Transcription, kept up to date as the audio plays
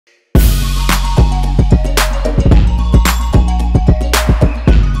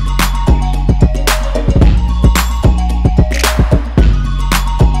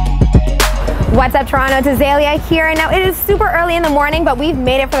What's up, Toronto? It's Azalea here. Now, it is super early in the morning, but we've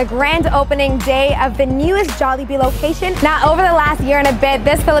made it for the grand opening day of the newest Jollibee location. Now, over the last year and a bit,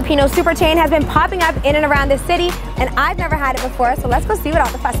 this Filipino super chain has been popping up in and around the city, and I've never had it before, so let's go see what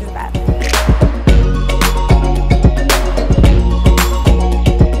all the fuss is about.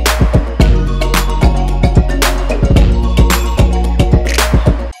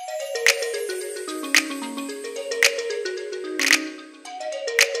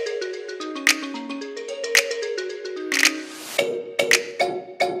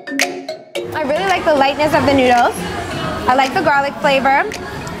 I really like the lightness of the noodles. I like the garlic flavor,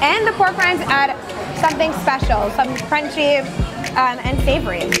 and the pork rinds add something special, some crunchy and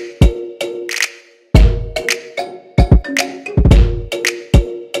savory.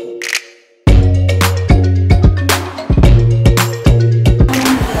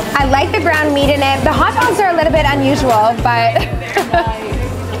 I like the ground meat in it. The hot dogs are a little bit unusual, but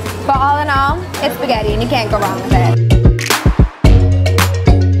but all in all, it's spaghetti and you can't go wrong with it.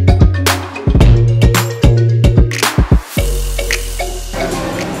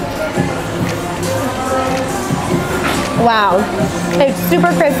 Wow, it's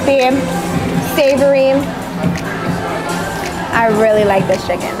super crispy, savory. I really like this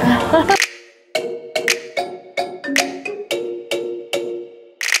chicken.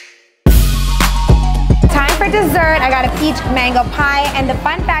 Time for dessert. I got a peach mango pie, and the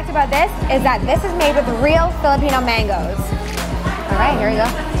fun fact about this is that this is made with real Filipino mangoes. All right, here we go.